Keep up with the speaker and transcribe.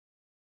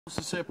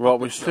Right,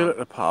 we're still at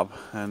the pub,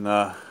 and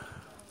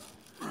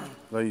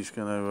Lee's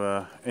going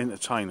to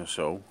entertain us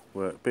all.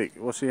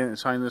 What's he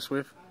entertaining us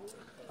with?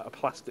 A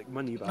plastic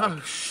money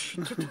bag.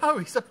 No,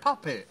 he's a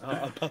puppet.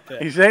 A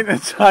puppet. He's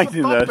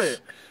entertaining us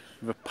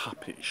with a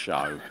puppet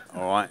show.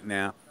 All right,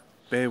 now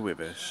bear with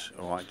us.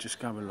 All right, just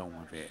go along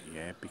with it,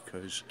 yeah,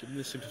 because give him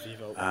the sympathy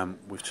vote.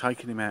 We've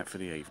taken him out for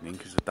the evening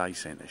because the day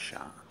centre's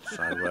shut.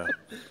 So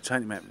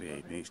taking him out for the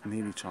evening. It's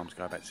nearly time to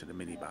go back to the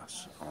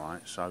minibus. All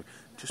right, so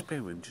just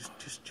bear with him.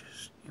 Just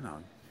you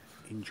know,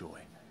 enjoy.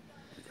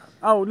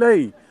 Oh,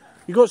 Lee,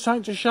 you got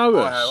something to show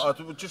us?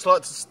 I would just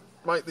like to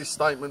make this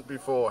statement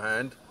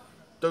beforehand.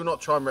 Do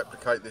not try and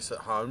replicate this at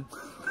home.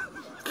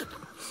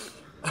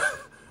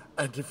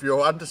 And if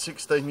you're under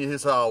 16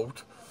 years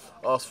old,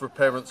 ask for a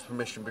parent's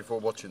permission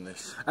before watching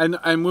this.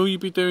 And will you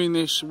be doing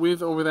this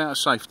with or without a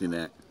safety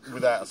net?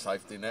 Without a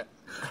safety net.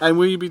 And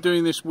will you be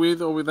doing this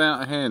with or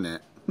without a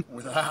hairnet?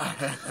 Without a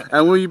hairnet.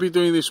 And will you be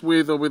doing this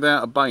with or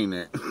without a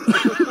bayonet?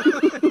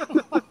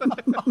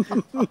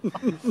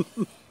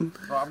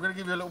 Right, I'm going to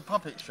give you a little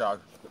puppet show.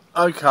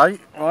 Okay,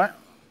 right.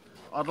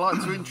 I'd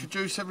like to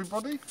introduce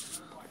everybody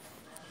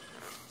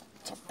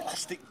to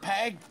Plastic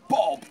Bag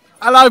Bob.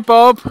 Hello,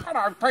 Bob.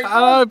 Hello, people.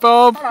 Hello,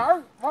 Bob.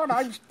 Hello,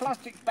 my name's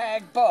Plastic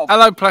Bag Bob.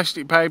 Hello,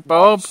 Plastic Bag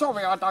Bob.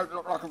 Sorry I don't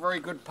look like a very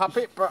good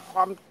puppet, but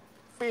I'm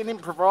being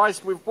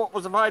improvised with what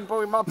was available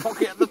in my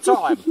pocket at the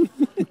time.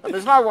 And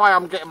there's no way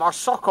I'm getting my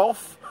sock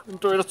off and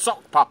doing a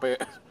sock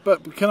puppet.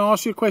 But can I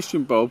ask you a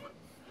question, Bob?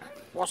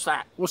 What's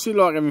that? What's it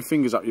like having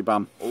fingers up your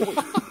bum? Oh, it's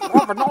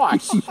rather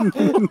nice.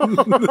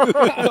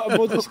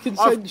 Modest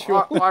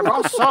consensual.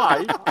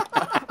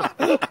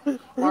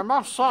 I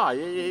must say,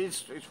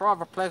 it's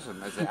rather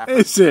pleasant, as it happens.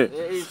 Is it?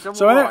 It is so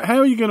right. how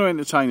are you going to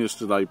entertain us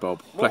today,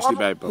 Bob? Plastic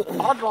Bag Bob.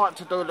 I'd like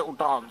to do a little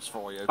dance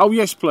for you. Oh,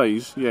 yes,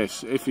 please.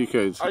 Yes, if you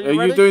could. Are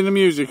you doing the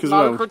music as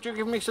well? Could you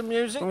give me some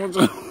music? Could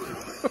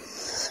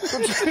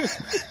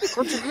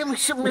you give me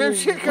some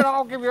music and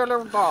I'll give you a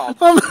little dance?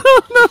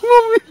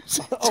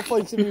 I'll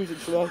find some music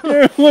for that.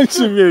 Yeah, find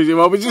some music.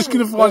 Well, we're just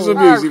going to find some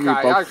music,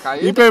 Bob.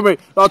 Okay. You bear with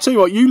me. I'll tell you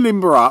what. You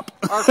limber up.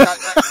 Okay.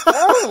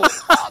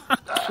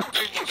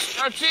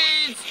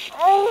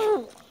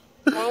 Oh.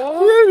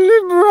 You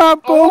limber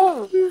up,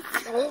 Bob.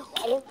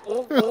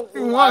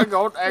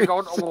 Hang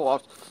on.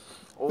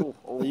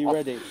 Are you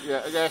ready?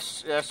 Yeah,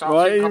 yes.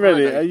 Right, are you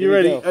ready? Are you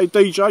ready? Hey,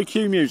 DJ,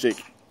 cue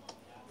music.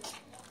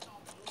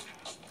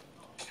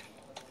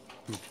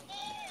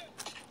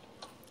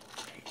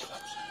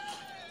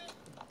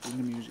 In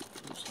the music.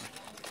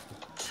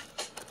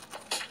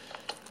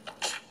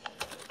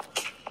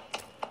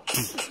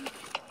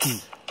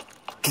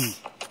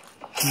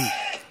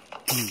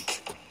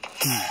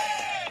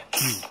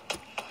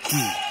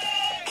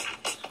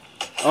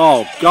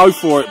 Oh, go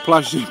for it,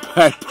 Plastic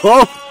Bag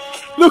Bob.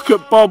 Look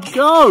at Bob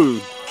go.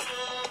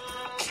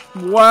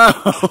 Wow.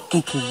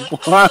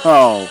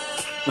 Wow.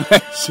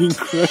 That's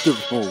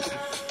incredible.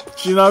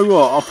 Do you know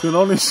what? I can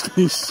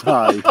honestly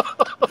say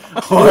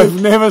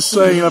I've never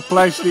seen a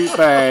plastic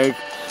bag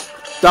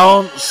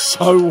dance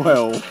so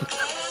well. Show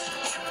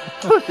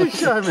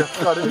me, I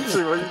can't even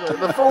see what you're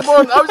doing. The full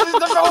Monty. Oh, this is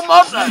the full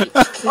Monty.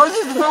 Oh, this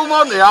is the full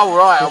Monty. Oh,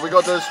 right. Oh, we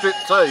got to do a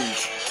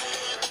striptease.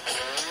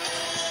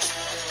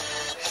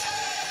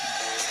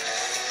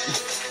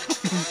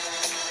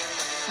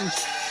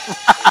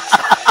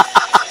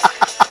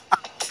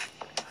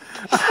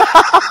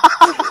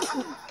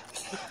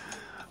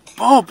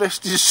 Bob, that's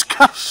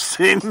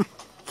disgusting.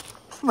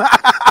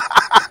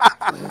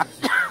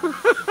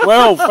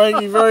 Well,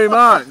 thank you very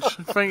much.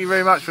 Thank you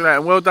very much for that.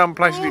 And well done,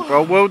 Plastic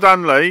Bob. Well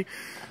done, Lee.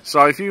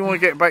 So if you want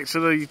to get back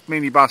to the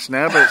minibus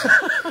now, but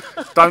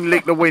don't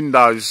lick the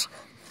windows.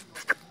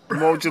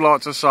 What would you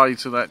like to say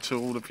to that to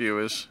all the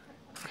viewers?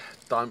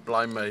 Don't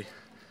blame me.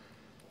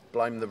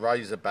 Blame the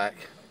Razorback.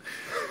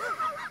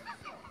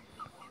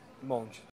 Monge.